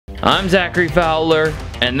I'm Zachary Fowler,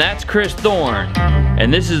 and that's Chris Thorn.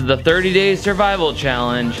 And this is the 30-Day Survival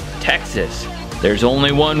Challenge, Texas. There's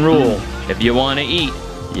only one rule. If you want to eat,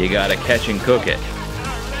 you gotta catch and cook it.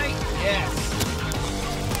 Yes.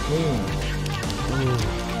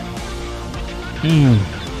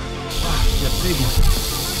 The big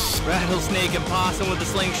one. Rattlesnake and possum with the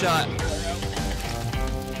slingshot.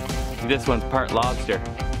 This one's part lobster.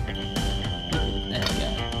 Look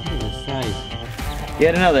at the size.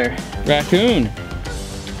 Yet another raccoon.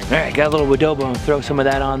 All right, got a little Wadobo and throw some of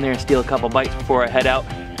that on there and steal a couple bites before I head out.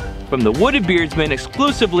 From the Wooded Beardsman,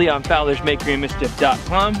 exclusively on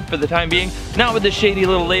FowlersMakeryandMischief.com for the time being. Not with the shady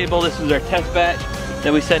little label. This was our test batch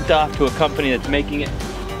that we sent off to a company that's making it.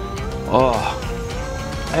 Oh,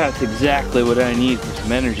 that's exactly what I need for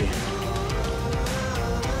some energy.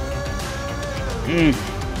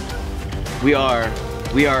 We are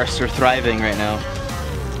thriving right now.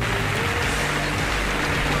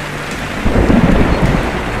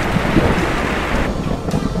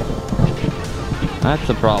 That's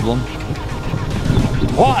a problem.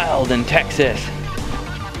 Wild in Texas.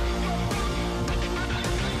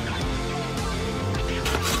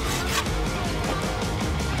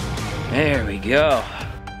 There we go.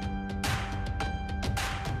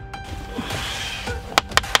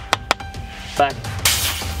 Back.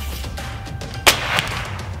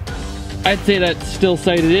 I'd say that's still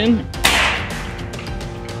sighted in.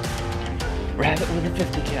 Rabbit with a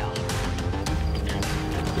 50 cal.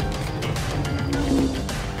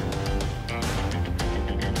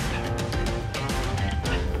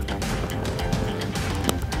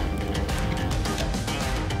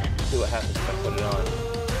 See what happens if I put it on.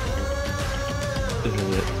 This is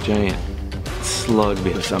a giant slug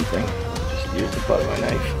bit of something. Just use the butt of my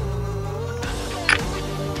knife.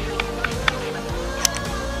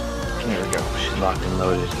 There we go, she's locked and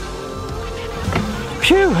loaded.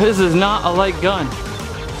 Phew, this is not a light gun.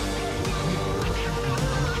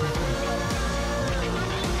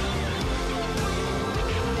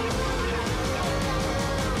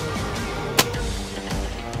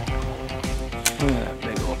 Look at that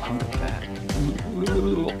big old hunk of fat.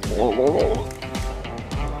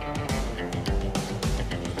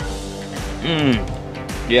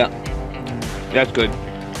 Yeah, that's good.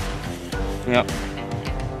 Yep.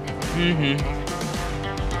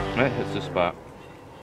 That hits the spot.